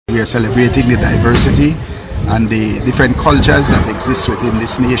we are celebrating the diversity and the different cultures that exist within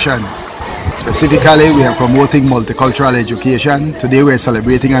this nation. Specifically, we are promoting multicultural education. Today we are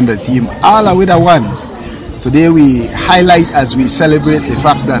celebrating under the theme All Are With a One. Today we highlight as we celebrate the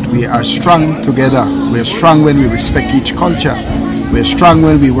fact that we are strong together. We are strong when we respect each culture. We are strong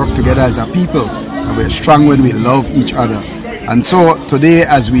when we work together as a people. And we are strong when we love each other. And so today,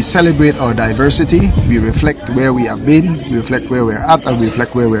 as we celebrate our diversity, we reflect where we have been, we reflect where we're at, and we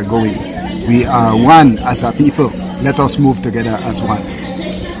reflect where we're going. We are one as a people. Let us move together as one.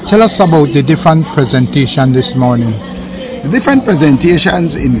 Tell us about the different presentation this morning. The different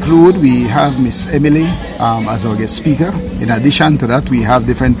presentations include, we have Miss Emily as our guest speaker. In addition to that, we have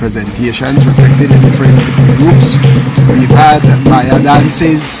different presentations reflecting the different groups. We've had Maya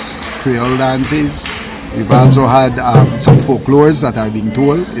dances, Creole dances. We've also had some folklores that are being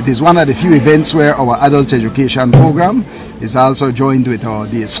told. It is one of the few events where our adult education program is also joined with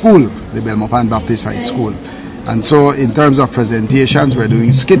the school, the Belmopan Baptist High School. And so in terms of presentations, we're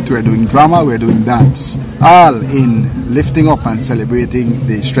doing skit, we're doing drama, we're doing dance, all in lifting up and celebrating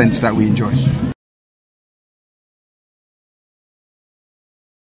the strengths that we enjoy.